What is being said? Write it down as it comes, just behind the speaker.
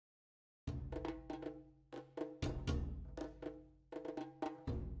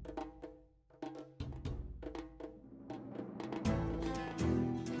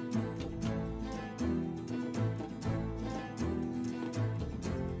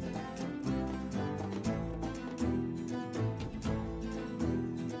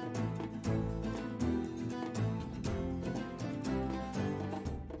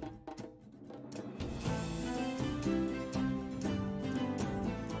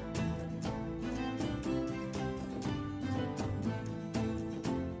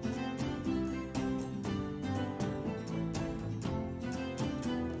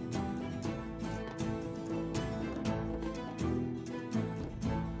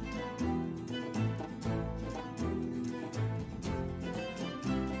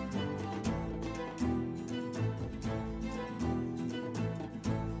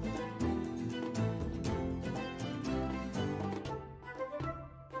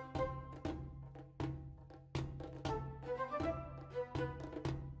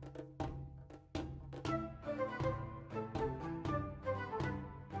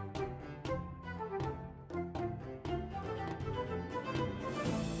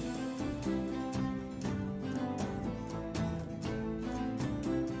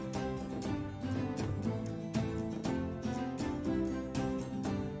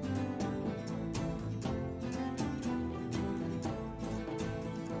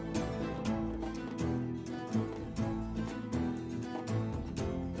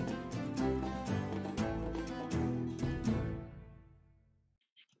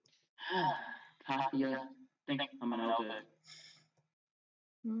you think I'm gonna open it.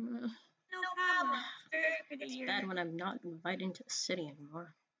 No problem. It's bad when I'm not invited into the city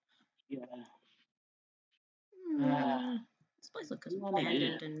anymore. Yeah. This place looks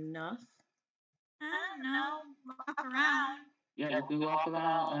abandoned enough. I don't know. Walk around. Yeah, you can walk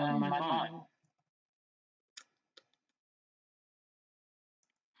around my farm.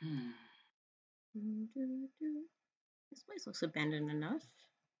 This place looks abandoned enough.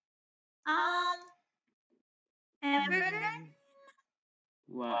 Evergreen?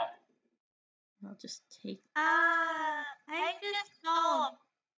 What? I'll just take. I just called.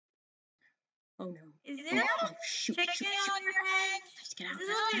 Oh no. Is there shoot, chicken shoot, on your head? Get out. Is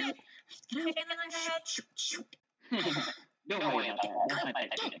this chicken on your head? Shoot. Don't worry about that. That's my pet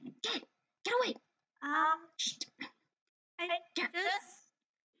chicken. Get away. I just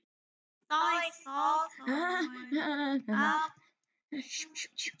thought I saw someone.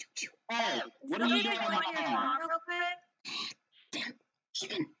 Shoot. Oh, what are you doing on my farm? Real quick? Damn,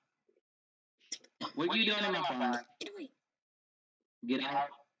 chicken. What are you doing on my farm? Get away. Get out.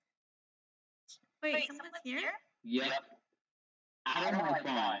 Wait, someone's here? Yep. Out of my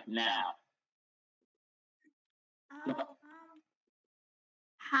farm now.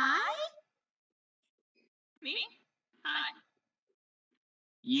 Hi? Me? Hi.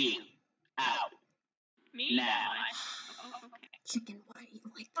 You. Out. Me? Now. Oh, okay. Chicken, why are you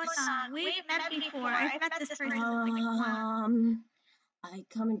like Hold this? on, we've met before. I've met this person like once. I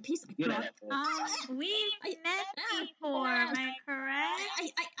come in peace. We've met before, am I correct?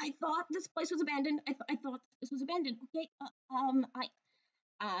 I thought this place was abandoned. I thought this was abandoned. Okay.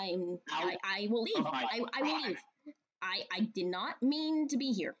 I will leave. I will leave. I did not mean to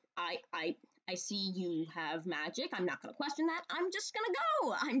be here. I see you have magic. I'm not gonna question that. I'm just gonna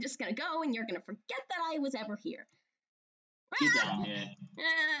go, and you're gonna forget that I was ever here. Get down here.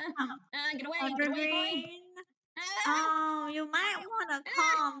 Get away, boy. You might want to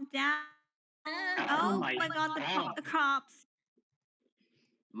calm down. Oh my god, the crops.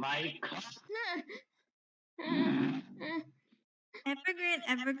 My crops.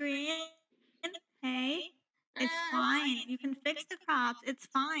 Evergreen. Hey, it's fine. You can fix the crops. It's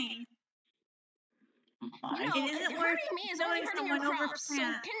fine. You know, it isn't hurting me is only hurting your over crops. So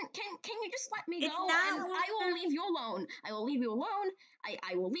plant. can you just let me go? Not And I will leave you alone. I will leave you alone.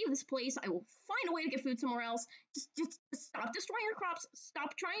 I will leave this place. I will find a way to get food somewhere else. Just stop destroying your crops.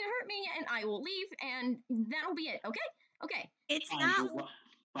 Stop trying to hurt me, and I will leave. And that'll be it. Okay. It's Fine, not.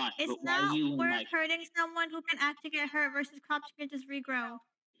 fine, It's not worth hurting someone who can actually get hurt versus crops you can just regrow.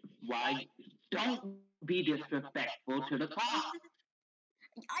 Why? Don't be disrespectful to the crops.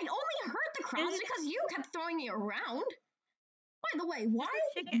 I only hurt the crops because you kept throwing me around. By the way, why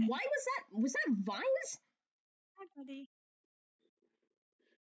was that vines? Hi, buddy.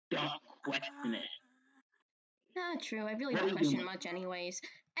 Don't question it. True. I really don't question much anyways.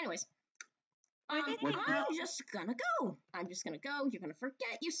 Anyways, I'm just gonna go. You're gonna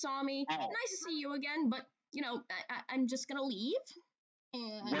forget you saw me. Oh. Nice to see you again, but, you know, I'm just gonna leave.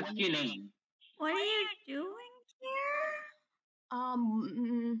 And What's your name? What are you doing here?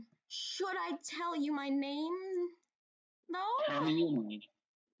 Should I tell you my name? No? Tell me your name.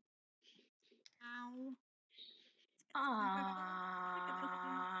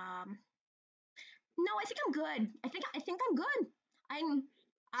 No, I think I'm good. I think I'm good.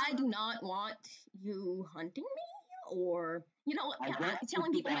 I do not want you hunting me, or, you know,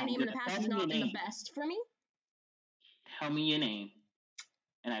 telling people my name in the past has not been the best for me. Tell me your name,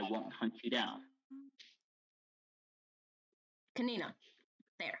 and I won't hunt you down. Kanina.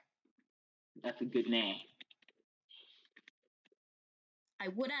 There. That's a good name. I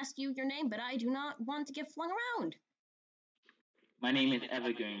would ask you your name, but I do not want to get flung around. My name is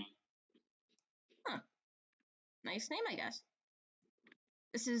Evergreen. Huh. Nice name, I guess.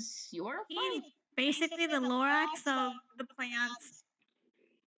 This is your farm? He's basically the Lorax of the plants.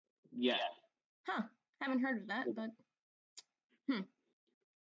 Yeah. Huh. Haven't heard of that, but...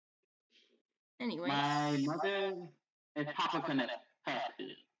 Anyway. My mother is Hopperson,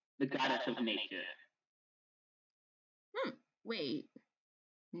 the goddess of nature. Wait.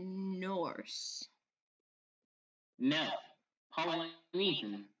 Norse. No.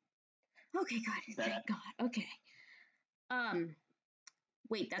 Polynesian. Okay, good. Thank God. Okay.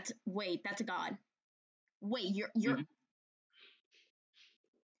 Wait, that's a god. Wait, you're Mm-hmm.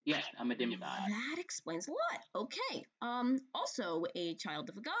 Yes, I'm a demigod. That explains a lot. Okay. Also a child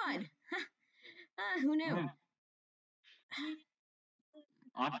of a god. Who knew?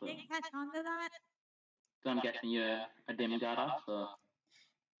 Awesome. Didn't catch on to that? So I'm guessing you're a demigod also.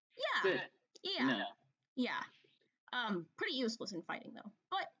 Yeah. Good. Yeah. No. Yeah. Pretty useless in fighting though.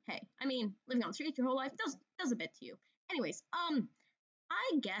 But hey, I mean, living on the streets your whole life does a bit to you. Anyways,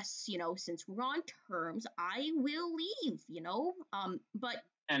 I guess, since we're on terms, I will leave, but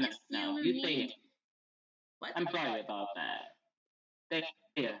And if no, you you need... stay. What? I'm sorry about that. Stay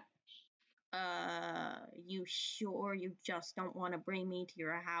here. You sure you just don't want to bring me to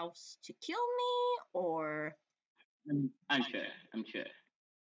your house to kill me, or... I'm sure.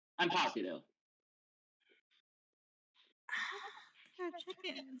 I'm positive. There are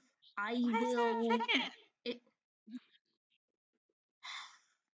chickens. I Why is there a will... chicken?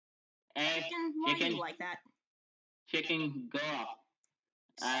 Hey, Chicken, why do you like that? Chicken, go off.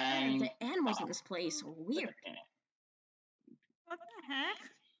 The animals in this place are weird. What the heck?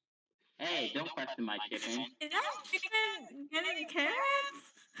 Hey, don't question my chicken. Is that chicken getting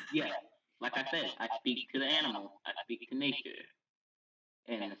carrots? Yeah, like I said, I speak to the animal. I speak to nature.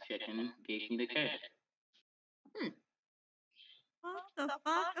 And the chicken gave me the carrot. What the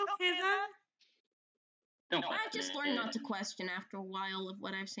fuck? Okay then. Don't I question just it. learned not to question after a while of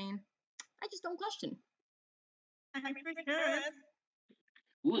what I've seen. I just don't question. I have 3 carrots.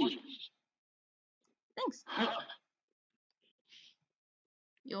 Ooh. Thanks.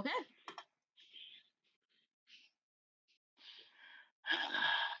 You okay?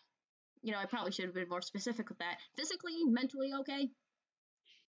 I probably should have been more specific with that. Physically, mentally okay?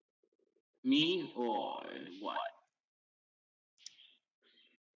 Me or what?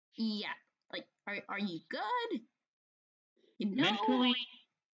 Yeah. Like, are you good? Mentally,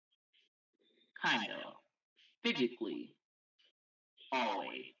 kind of. Physically,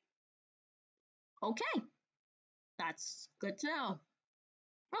 always. Okay. That's good to know.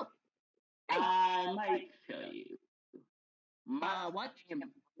 Oh. Hey. I might tell you. What?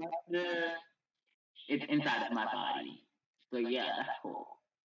 It's inside of my body. So yeah, that's cool.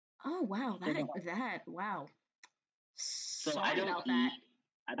 Oh, wow. Wow. So Sorry I don't about eat, that.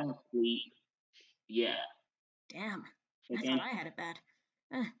 I don't sleep. Yeah. Damn. Okay. I thought I had it bad.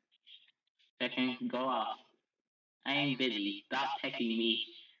 Second, go off. I ain't busy. Stop texting me.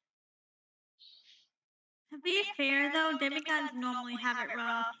 To be fair though, demigods normally have it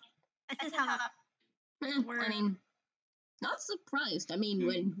rough. That's just how that works. I mean, not surprised. I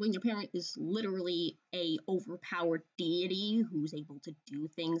mean, when your parent is literally a overpowered deity who's able to do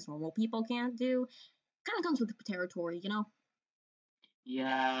things normal people can't do, kind of comes with the territory,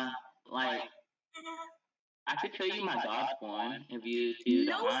 Yeah, like, I could show you my dog form if you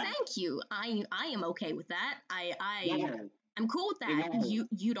don't mind. No, thank you. I am okay with that. Yeah. I'm cool with that.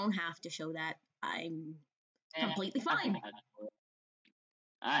 You don't have to show that. I'm completely fine.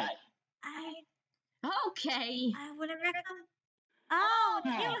 Alright. Okay. I would have recommended. Oh,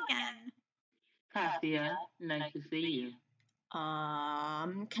 it's you again. Kasiya, nice to see you.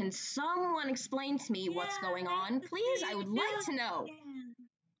 Can someone explain to me what's going on, please? I would like to know.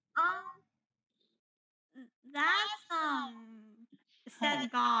 That's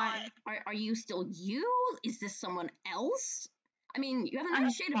said God. Are you still you? Is this someone else? I mean, you have a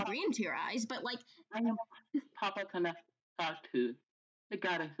nice shade of green to your eyes, but like... I am Papa Kanatu, the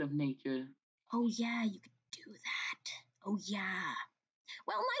goddess of nature. Oh yeah, you could do that. Oh yeah.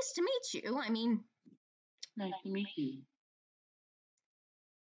 Well, nice to meet you. I mean... Nice to meet you.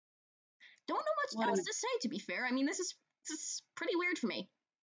 Don't know much else to say, to be fair. I mean, this is pretty weird for me.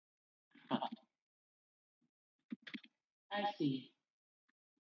 I see.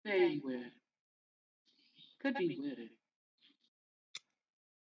 Very weird. Could be weirder.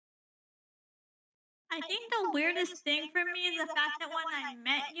 I think the weirdest thing for me is the fact that when I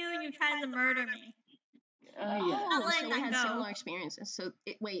met you, you tried to murder me. Yeah. Oh, so we had similar experiences. So,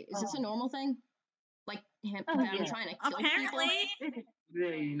 wait, is this a normal thing? Like, them trying to kill Apparently. people? It's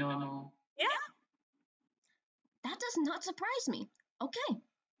very normal. Yeah. That does not surprise me. Okay.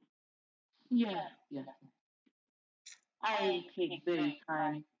 Yeah. I take very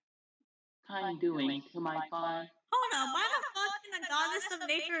kind doing to my farm. Hold on, why the fuck can a goddess of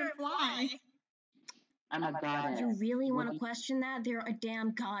nature fly? I'm a goddess. You really want to question that? They're a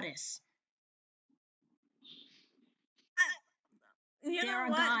damn goddess. They're a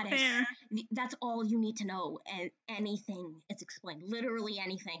goddess. Fair. That's all you need to know. And anything is explained. Literally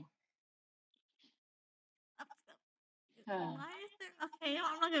anything. Why is there... Okay,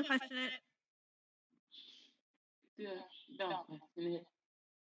 I'm not gonna question it. Yeah, don't question it.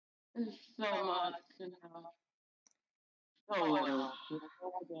 There's so much to know. So little.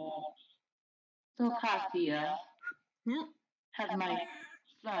 So Kasiya, has my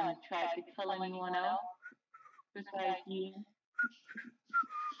son tried to kill anyone else besides you?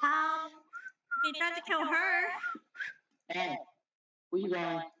 He tried to kill her. Hey, where you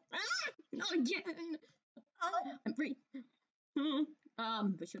going? Not again. Oh, I'm free.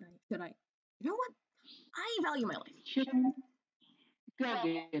 But should I? You know what? I value my life. Chicken, go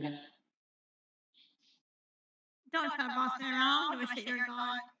get it. don't try to boss me around. Give a shit, you're a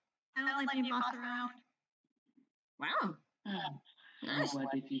god. I don't like being bossed around. Wow. Nice.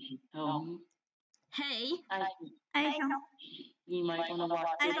 What did you tell me? Hey. I don't. You might want to watch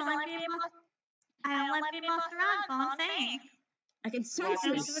I this. don't like being bossed. I don't like being bossed around. That's all I'm saying. I can sense Watch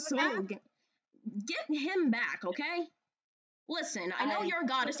your it. soul. Get him back, okay? Listen, I know you're a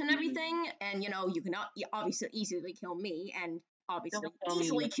goddess and everything, and you know you can obviously easily kill me, and obviously Don't tell me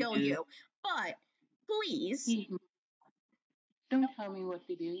easily what to kill do. you. But please, Don't tell me what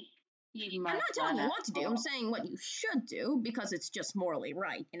to do. He's my I'm not son telling you what to do. after I'm all. saying what you should do because it's just morally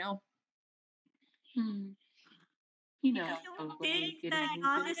right, you know? You know, I don't what think he's getting that into.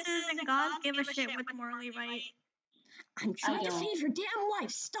 goddesses and gods give a shit what's morally right. I'm trying to don't. save your damn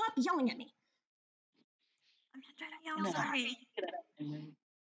life. Stop yelling at me. I'm not trying to yell. I'm No. sorry. Anyway.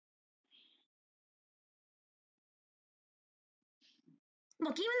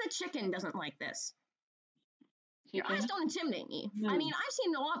 Look, even the chicken doesn't like this. Your eyes Chicken? don't intimidate me. I mean, I've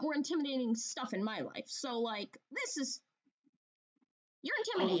seen a lot more intimidating stuff in my life, so like this is. You're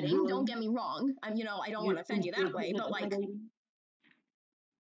intimidating. really? Don't get me wrong. You know, I don't want to offend you that way, but like,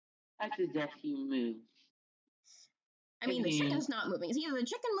 I suggest you move. I mean, the Again. chicken's not moving. It's either the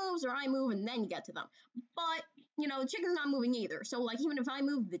chicken moves or I move, and then you get to them. But you know, the chicken's not moving either. So like, even if I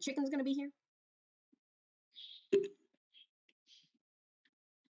move, the chicken's gonna be here.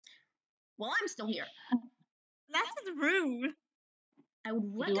 Well, I'm still here. That's just rude. I would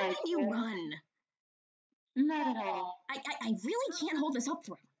recommend you care? run. Not at all. I really can't hold this up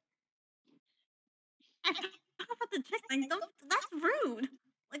for him. I forgot about the chicken. That's rude.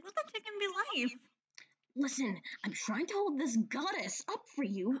 Like, let the chicken be life. Listen, I'm trying to hold this goddess up for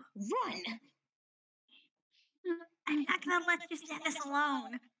you. Run. I'm not gonna let you stand this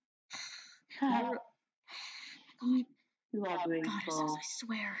alone. You are Goddesses, grateful. I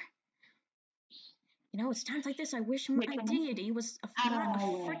swear. You know, it's times like this I wish my deity was a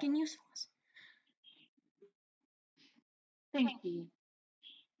freaking usefulness. Thank you.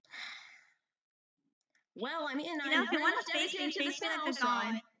 Well, I mean, You know, I'm if you very want much to face me, dedicated to face this me now, like a so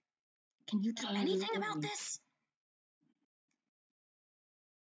god. can you do anything about this?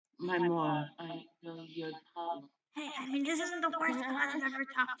 My mom, I know your problem. Hey, I mean, this isn't the worst god I've ever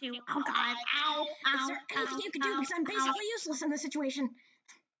talked to. Oh god, ow, Is ow, there anything ow, you can do? ow, Because I'm ow. basically useless in this situation.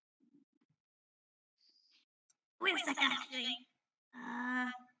 Wait a second, actually.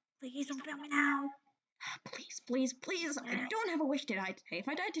 Please don't film me now. Please, please, please. I don't have a wish to die today. If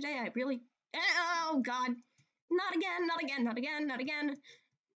I died today, I really... Oh, God. Not again, not again, not again, not again.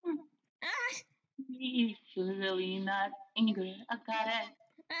 Ah! You should really not angry. I got it.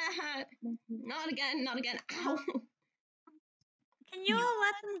 Not again, not again. Ow. Can you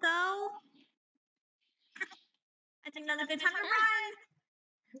let them go? It's another good time to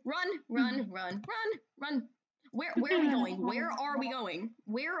run. Run. Where are we going? Where are we going?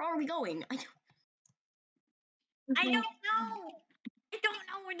 Where are we going? I don't know. I don't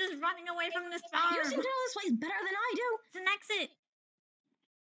know. We're just running away from this farm. You seem to know this place better than I do. It's an exit.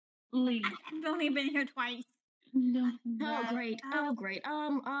 Leave. I've only been here twice. No. Oh, great. Oh, great.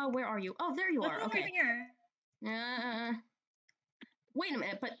 Where are you? Oh, there you are. Look over Okay. here. Wait a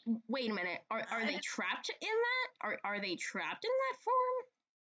minute, but wait a minute. Are they trapped in that? Are they trapped in that form?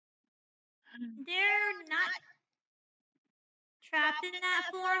 They're not trapped in that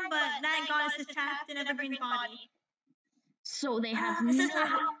form, but that goddess is trapped in Evergreen's body. So they have This no... is not...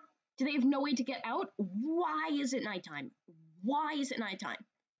 Do they have no way to get out? Why is it nighttime? Why is it nighttime?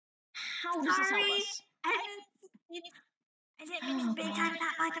 How does this help us? I didn't mean to big time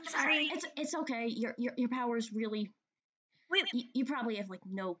that much. I'm sorry. It's okay. Your powers really... Wait. You probably have like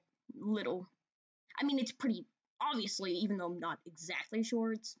no little... I mean, it's pretty... Obviously, even though I'm not exactly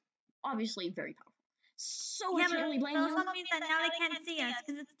sure, it's obviously very powerful. So Yeah, I can't really blame you. It also means that now they can't see us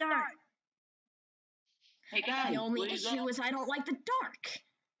because it's dark. Hey guys, The only issue is I don't like the dark.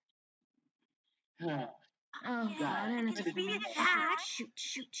 Oh, God. I can speed it back.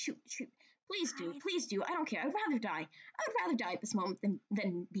 Shoot. Please do. I don't care. I'd rather die. I would rather die at this moment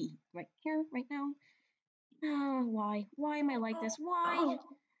than be right here, right now. Oh, why? Why am I like this? Why?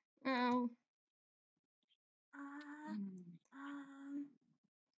 Oh.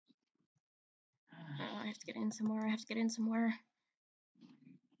 I have to get in somewhere.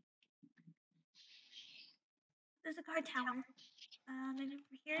 There's a guard tower. Maybe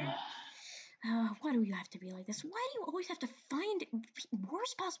over here? Why do you have to be like this? Why do you always have to find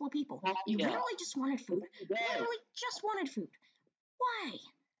worst possible people? You literally just wanted food.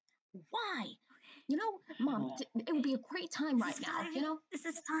 Why? You know, Mom, it would be a great time right now, you know? This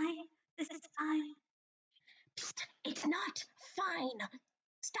is fine. This is fine. Psst, it's not fine.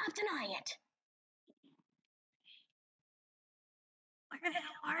 Stop denying it. Where the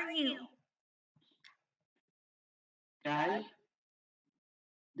hell are you? Guys,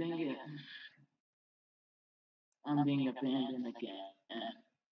 dang it. I'm being abandoned again.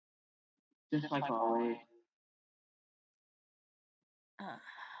 Just like always.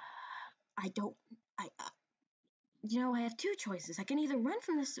 I don't. I have two choices. I can either run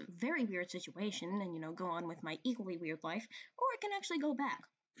from this very weird situation and, go on with my equally weird life, or I can actually go back.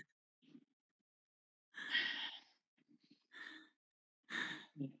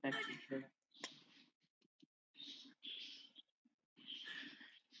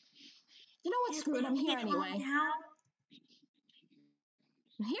 You know what? Screw it. I'm here anyway. I'm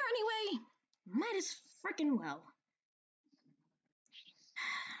here anyway. Might as frickin' well.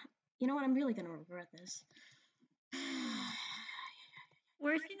 You know what? I'm really gonna regret this.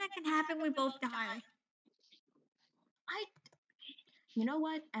 Worst thing that can happen, we both die. You know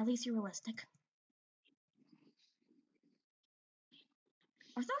what? At least you're realistic.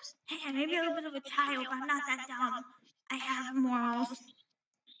 Are those? Hey, I may be a little bit of a child, but I'm not that dumb. I have morals.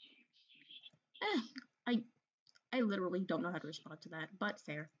 I literally don't know how to respond to that, but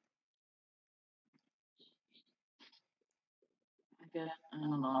fair. I guess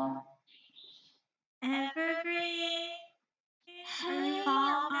I'm alone. Evergreen. Hey,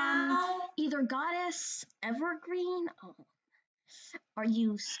 either Goddess, Evergreen. Are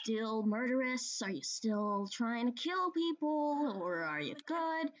you still murderous? Are you still trying to kill people, or are you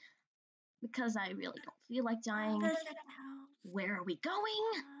good? Because I really don't feel like dying. Where are we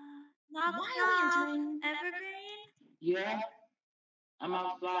going? Why are we entering? Evergreen? Yeah, I'm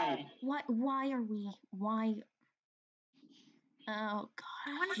outside. Why are we? Why? Oh God.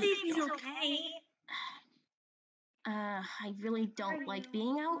 I want to see if he's okay. I really don't like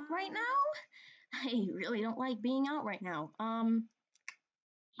being out right now. I really don't like being out right now. I'm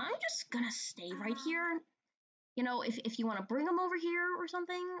just gonna stay right here. If you want to bring him over here or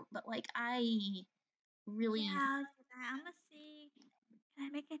something, but I really. Yeah, I'm gonna see. Can I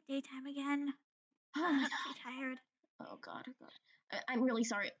make it daytime again? Oh my I'm God. too tired. Oh God. I'm really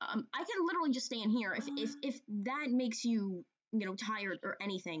sorry. I can literally just stay in here if that makes you, tired or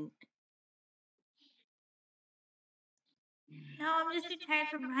anything. No, I'm just too tired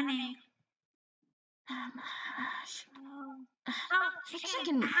from running.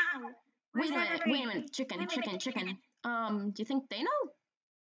 Chicken. Ow. Wait a minute. Chicken. Do you think they know?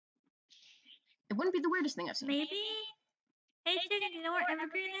 It wouldn't be the weirdest thing I've seen. Maybe. Hey, chicken, do you know where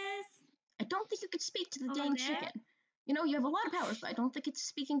Evergreen is? I don't think you could speak to the dang chicken. You have a lot of powers, but I don't think it's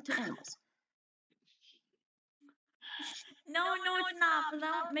speaking to animals. No, it's not.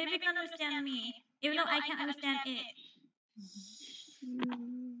 But maybe it can understand me, even though I can't understand it.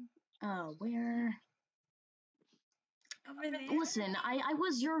 Where? Over there. Listen, I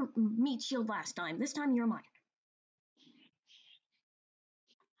was your meat shield last time. This time you're mine.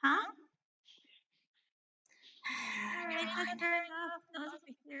 Huh? Alright, that's fair enough. No, let's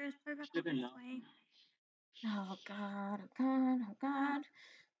be serious. Put it back this way. Oh God.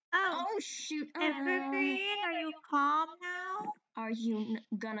 Oh shoot. Evergreen, are you calm now? Are you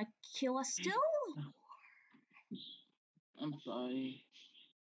gonna kill us still? I'm sorry.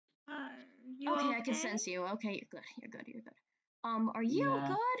 Okay, I can sense you. Okay, you're good. Are you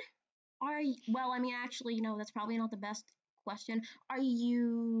good? Well, I mean, actually, that's probably not the best question. Are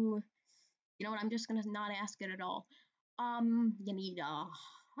you? You know what? I'm just gonna not ask it at all. You need a hug,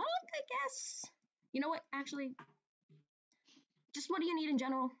 I guess. You know what? Actually, just what do you need in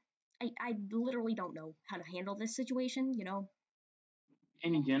general? I literally don't know how to handle this situation.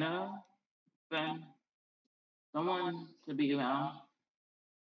 In general, then someone to be around.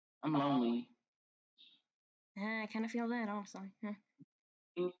 I'm lonely. I kind of feel that, honestly.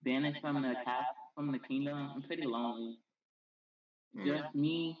 Being banished from the kingdom, I'm pretty lonely. Just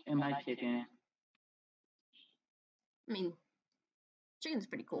me and my chicken. I mean, chicken's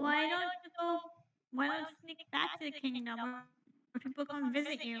pretty cool. Why don't you sneak back to the kingdom where people come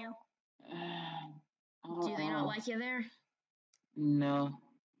visit you? Do they not like you there? No.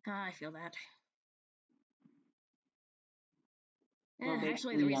 I feel that. Well,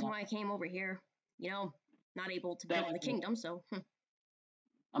 actually, the reason why I came over here, not able to join the kingdom, so.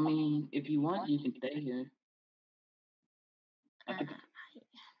 I mean, if you want, you can stay here. I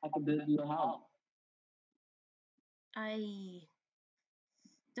could build you a house. I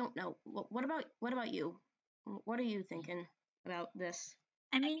don't know. What about you? What are you thinking about this?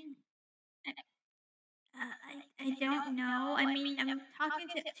 I mean, I don't know. I mean, I'm talking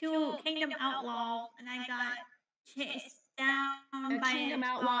to two kingdom outlaws, and I got chased down A by kingdom a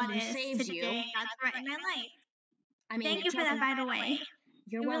outlaw who goddess saves you. today. Got threatened my life. I mean, Thank you for that, by the way.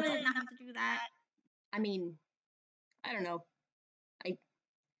 You're You really welcome. did not have to do that. I mean, I don't know. I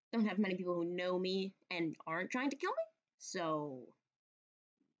don't have many people who know me and aren't trying to kill me, so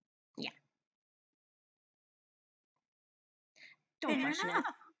yeah. Don't Fair question it. enough.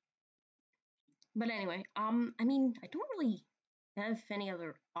 But anyway, I mean, I don't really have any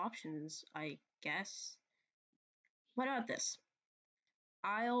other options, I guess. What about this?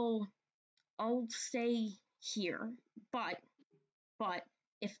 I'll stay here, but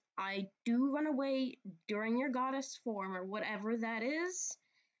if I do run away during your goddess form or whatever that is,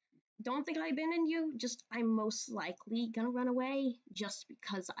 don't think I abandoned you. Just I'm most likely gonna run away just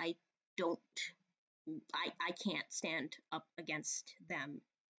because I don't I can't stand up against them.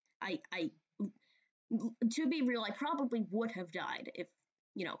 I to be real, I probably would have died if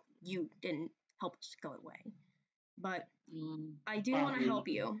you didn't help us go away. But I do want to help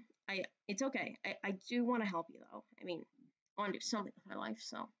you. It's okay. I do want to help you though. I mean, I want to do something with my life,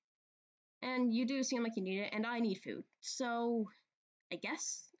 so. And you do seem like you need it, and I need food. So I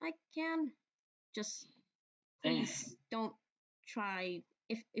guess I can. Just please don't try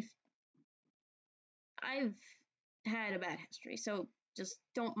if I've had a bad history, so just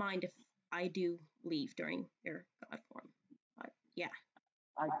don't mind if I do leave during your god form. But yeah.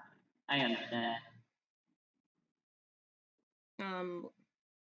 I understand.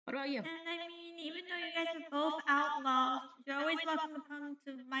 What about you? And I mean, even though you guys are both outlaws, you're always welcome to come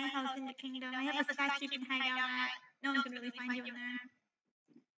to my house in the kingdom. I have a statue you can hang out at. No one can really find you in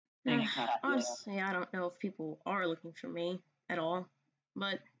there. Thanks, Kasiya. Honestly, I don't know if people are looking for me at all,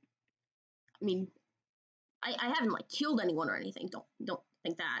 but I mean, I haven't like killed anyone or anything. Don't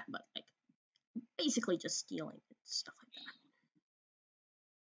think that, but like basically just stealing and stuff like that.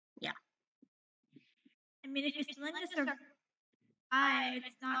 Yeah. I mean, if you're stealing to survive,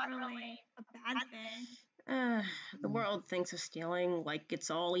 it's not really a bad thing. The world thinks of stealing like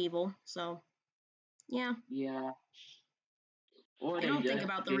it's all evil, so yeah. Yeah. Or They don't think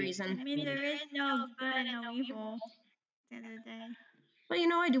about the reason. I mean, there is no good and no evil at the end of the day. But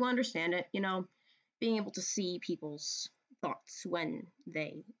I do understand it. Being able to see people's thoughts when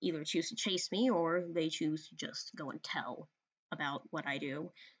they either choose to chase me or they choose to just go and tell about what I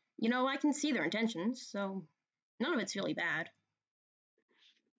do. I can see their intentions, so none of it's really bad.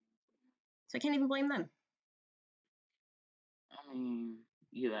 So I can't even blame them. I mean,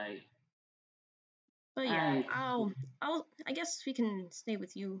 you're right. But yeah, I guess we can stay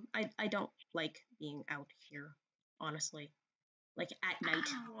with you. I don't like being out here, honestly. Like at night.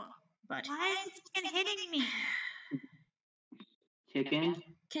 Ow. But why is the chicken hitting me? Chicken?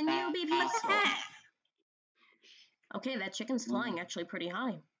 Can you be What the peaceful? heck? Okay, that chicken's flying actually pretty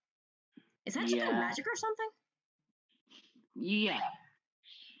high. Is that chicken Yeah. magic or something? Yeah.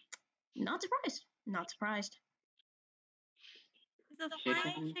 Not surprised. Not surprised. It's a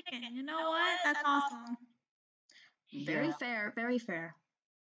flying chicken. You know what? That's awesome. Very fair, very fair.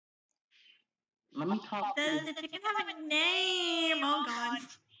 Let me talk to Does the chicken have a name? Oh god.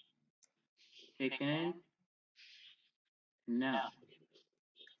 Chicken? No.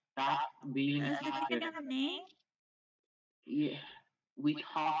 Stop being Does the chicken have a name? Yeah. We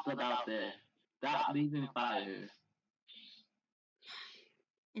talked about this. Stop leaving fires.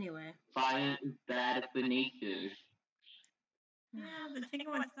 Anyway. Fire is bad for nature. Yeah, but the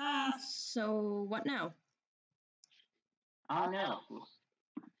chicken would stop. So what now? I don't know.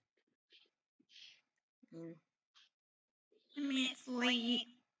 I mean, it's late.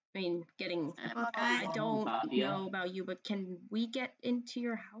 I mean, getting. About that. I don't know about you, but can we get into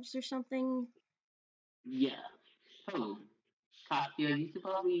your house or something? Yeah. Oh, Kasiya, you should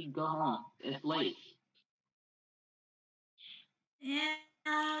probably go home. It's late. Yeah,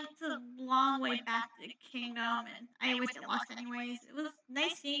 it's a long way back to the kingdom, and I always get lost anyways. It was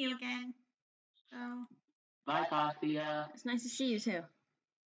nice seeing you again. So. Bye, Kasiya. It's nice to see you too.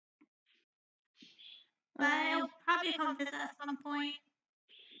 But I'll probably come visit at some point.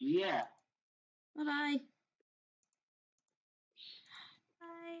 Yeah. Bye-bye.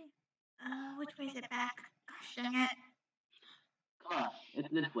 Bye. Which way is it back? Gosh dang it. Come on, it's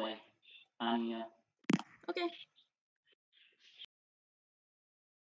this way. Anya. Okay.